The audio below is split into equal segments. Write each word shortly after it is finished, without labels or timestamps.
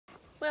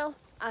Well,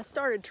 I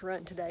started to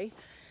run today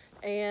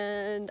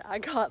and I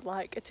got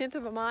like 1/10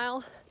 of a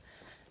mile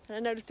and I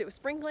noticed it was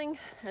sprinkling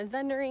and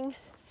thundering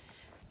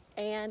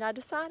and I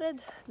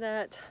decided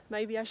that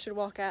maybe I should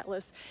walk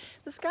Atlas.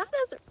 The sky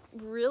doesn't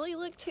really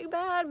look too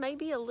bad,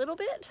 maybe a little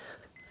bit,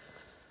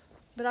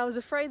 but I was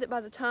afraid that by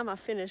the time I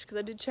finished, because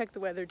I did check the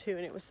weather too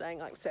and it was saying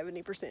like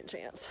 70%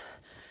 chance,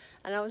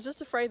 and I was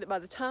just afraid that by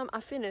the time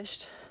I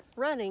finished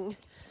running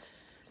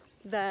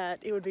that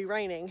it would be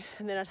raining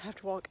and then I'd have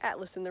to walk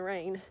Atlas in the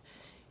rain,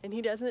 and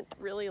he doesn't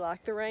really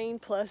like the rain,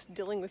 plus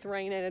dealing with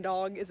rain and a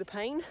dog is a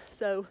pain.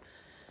 So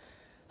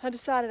I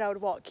decided I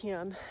would walk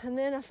him, and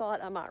then I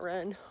thought I might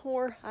run,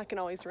 or I can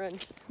always run,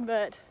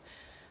 but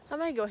I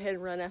may go ahead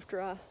and run after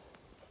I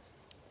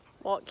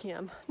walk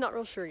him. Not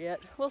real sure yet,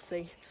 we'll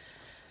see.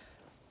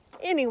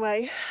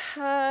 Anyway,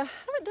 I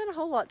haven't done a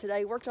whole lot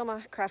today. Worked on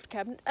my craft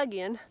cabinet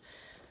again.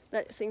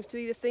 That seems to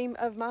be the theme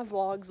of my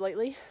vlogs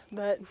lately,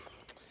 but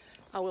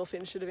I will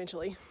finish it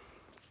eventually.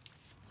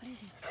 What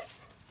is it?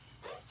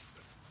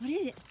 What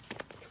is it?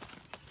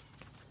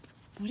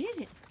 What is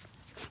it?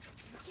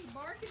 He's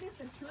barking at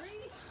the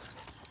tree.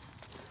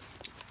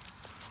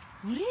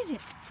 What is it?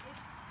 It's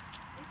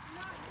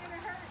not gonna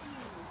hurt you.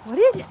 What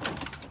is it?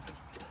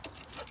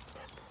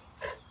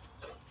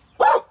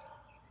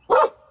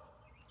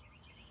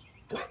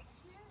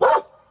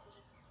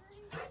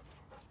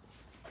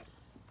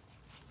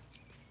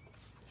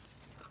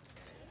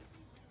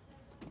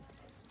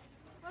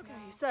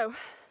 Okay, so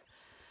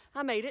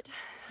I made it.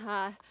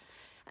 I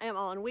am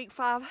on week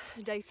 5,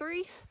 day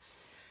 3,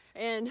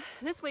 and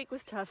this week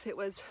was tough. It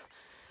was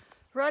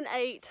run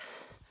 8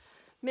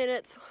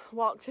 minutes,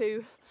 walk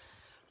 2,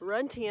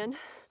 run 10.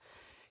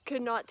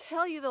 Could not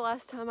tell you the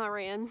last time I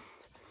ran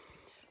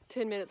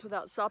 10 minutes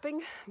without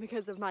stopping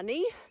because of my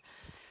knee.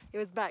 It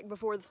was back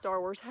before the Star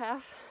Wars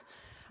half,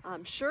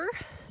 I'm sure,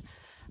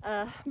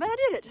 but I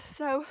did it.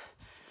 So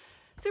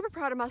super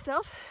proud of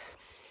myself.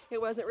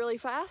 It wasn't really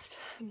fast,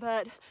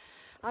 but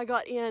I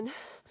got in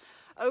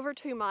over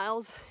 2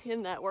 miles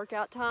in that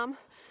workout time.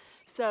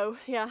 So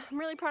yeah, I'm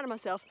really proud of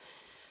myself.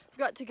 I've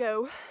got to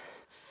go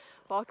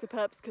walk the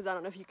pups because I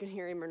don't know if you can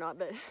hear him or not,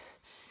 but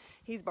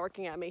he's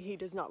barking at me. He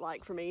does not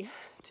like for me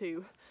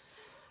to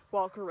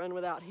walk or run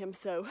without him,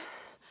 so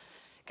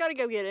gotta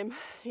go get him.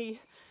 He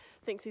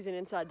thinks he's an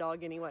inside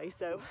dog anyway,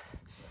 so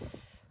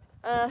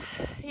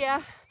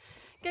yeah,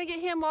 gonna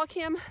get him, walk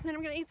him, then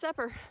I'm gonna eat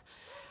supper.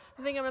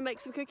 I think I'm gonna make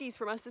some cookies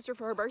for my sister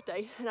for her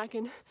birthday, and I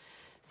can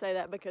say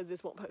that because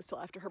this won't post till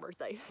after her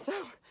birthday. So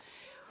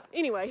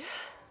anyway.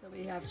 So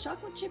we have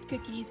chocolate chip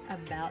cookies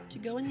about to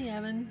go in the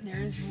oven.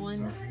 There's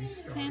one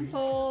pan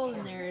full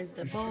and there's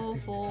the bowl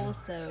full.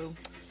 So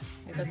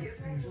I got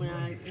this, when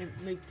I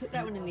put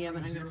that one in the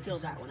oven, I'm gonna fill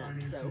that one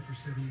up. So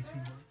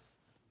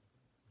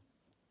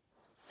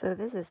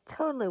this is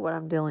totally what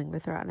I'm dealing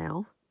with right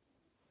now.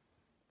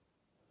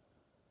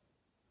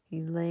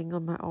 He's laying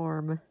on my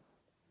arm.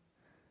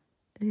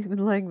 He's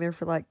been laying there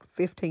for like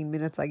 15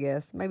 minutes, I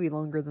guess. Maybe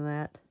longer than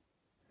that.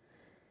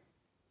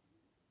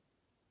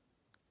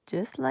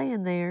 Just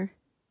laying there.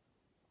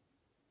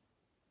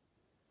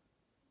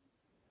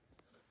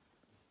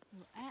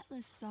 So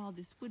Atlas saw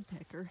this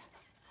woodpecker,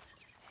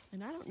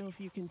 and I don't know if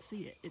you can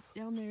see it. It's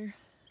down there.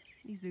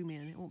 Let me zoom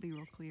in. It won't be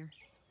real clear.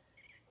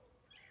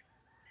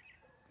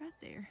 Right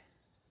there.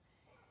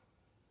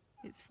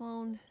 It's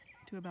flown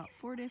to about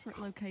 4 different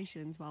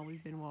locations while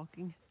we've been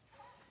walking.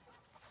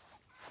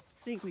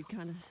 I think we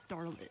kind of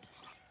startled it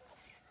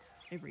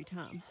every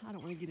time. I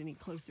don't want to get any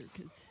closer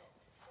because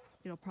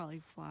it'll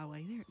probably fly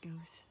away. There it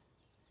goes.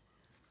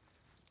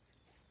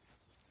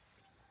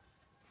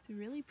 It's a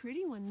really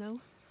pretty one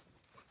though.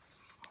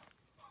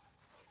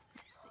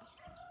 Let's see.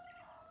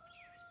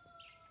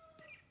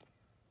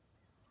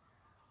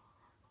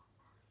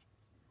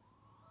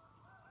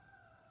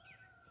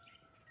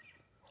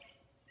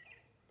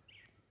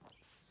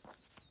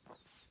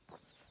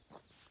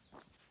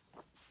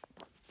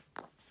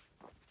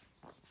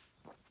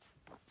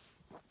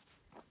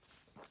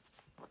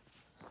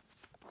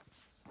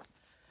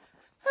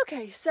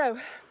 Okay, so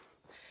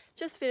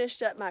just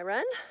finished up my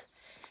run,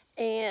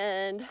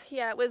 and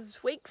yeah, it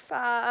was week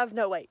 5,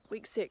 no wait,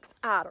 week 6,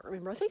 I don't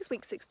remember, I think it's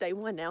week 6, day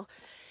 1 now,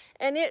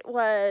 and it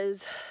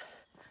was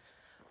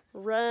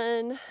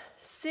run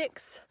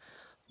 6,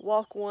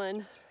 walk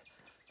 1,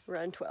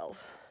 run 12,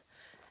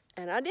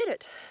 and I did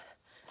it.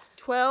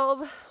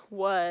 12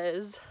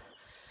 was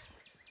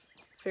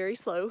very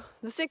slow,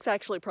 the 6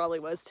 actually probably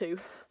was too,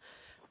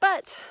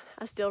 but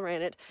I still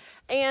ran it,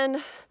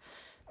 and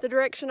the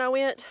direction I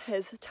went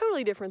is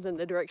totally different than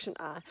the direction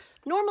I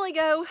normally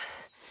go,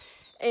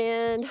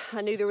 and I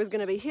knew there was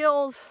going to be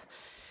hills.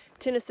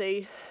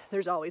 Tennessee,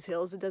 there's always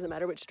hills. It doesn't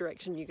matter which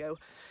direction you go.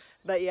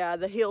 But yeah,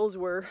 the hills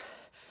were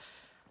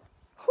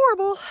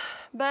horrible,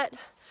 but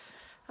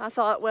I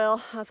thought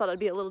I'd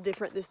be a little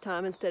different this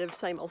time instead of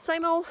same old,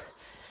 same old.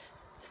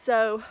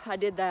 So I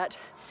did that,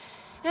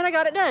 and I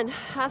got it done.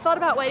 I thought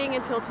about waiting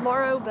until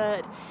tomorrow,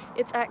 but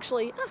it's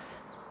actually,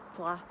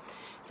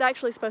 It's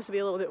actually supposed to be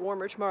a little bit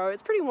warmer tomorrow.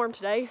 It's pretty warm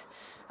today.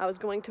 I was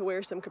going to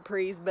wear some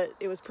capris, but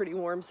it was pretty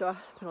warm, so I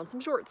put on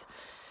some shorts.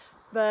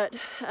 But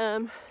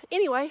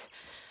anyway,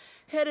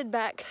 headed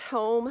back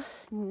home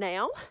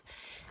now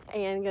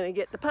and gonna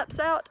get the pups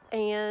out,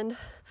 and I'm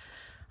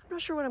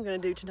not sure what I'm gonna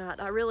do tonight.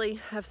 I really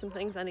have some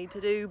things I need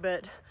to do,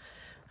 but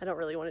I don't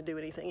really want to do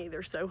anything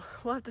either, so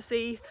we'll have to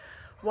see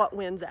what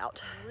wins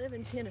out. I live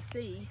in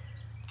Tennessee,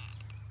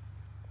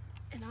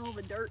 and all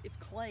the dirt is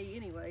clay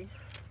anyway.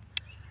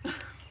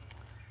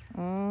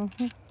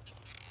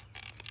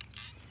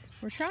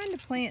 We're trying to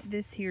plant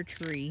this here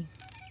tree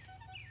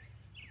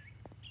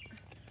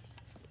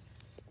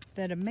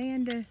that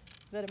Amanda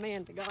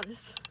got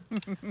us.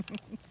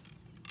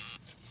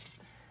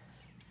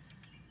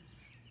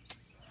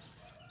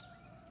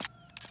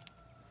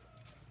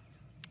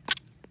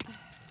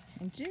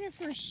 And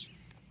Jennifer's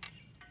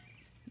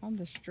on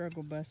the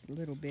struggle bus a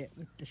little bit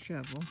with the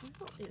shovel.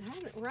 Well, it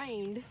hasn't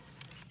rained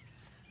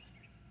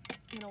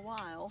in a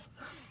while.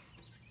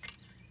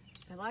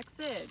 And like I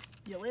said,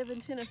 you live in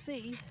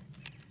Tennessee,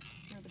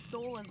 where the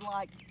soil is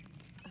like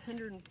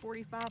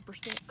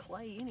 145%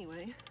 clay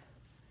anyway.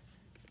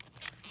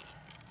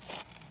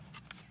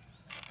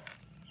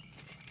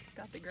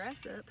 Got the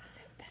grass up.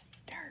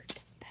 That's dirt.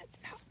 That's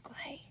not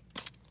clay.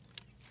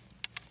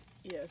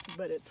 Yes,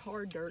 but it's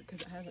hard dirt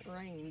because it hasn't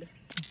rained.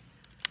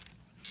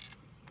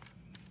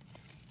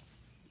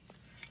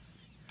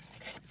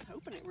 I was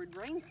hoping it would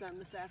rain some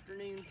this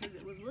afternoon because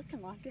it was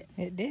looking like it.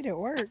 It did at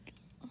work.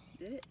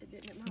 Did it? It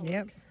didn't at my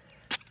Yep. work.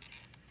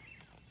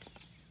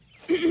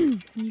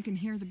 You can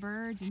hear the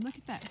birds, and look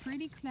at that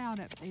pretty cloud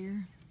up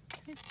there.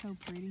 It's so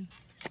pretty.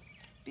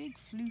 Big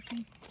floofy.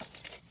 You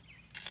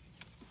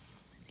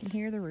can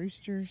hear the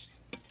roosters.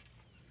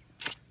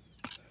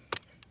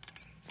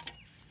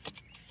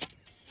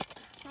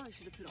 Probably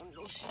should have put on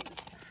little shoes.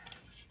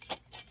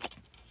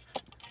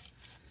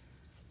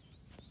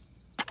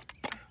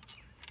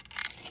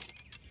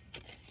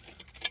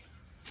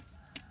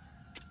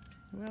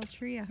 Well,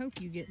 Tree, I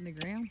hope you get in the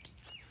ground.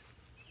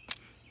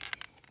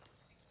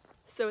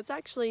 So it's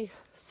actually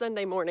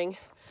Sunday morning,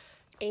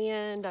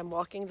 and I'm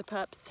walking the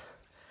pups,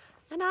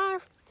 and I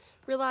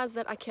realized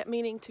that I kept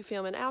meaning to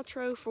film an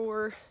outro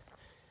for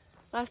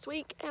last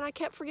week, and I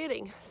kept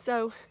forgetting.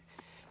 So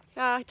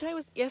yesterday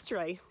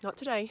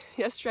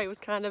was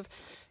kind of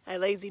a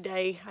lazy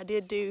day. I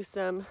did do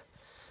some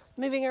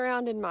moving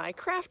around in my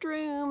craft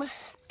room,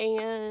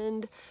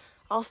 and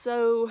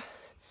also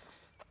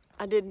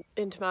I did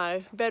into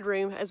my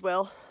bedroom as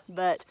well,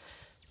 but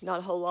not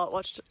a whole lot.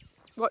 Watched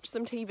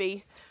some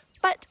TV.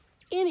 But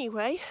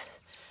anyway,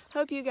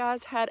 hope you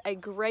guys had a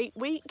great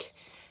week,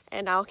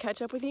 and I'll catch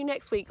up with you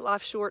next week.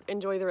 Life's short,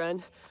 enjoy the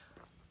run.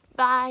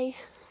 Bye.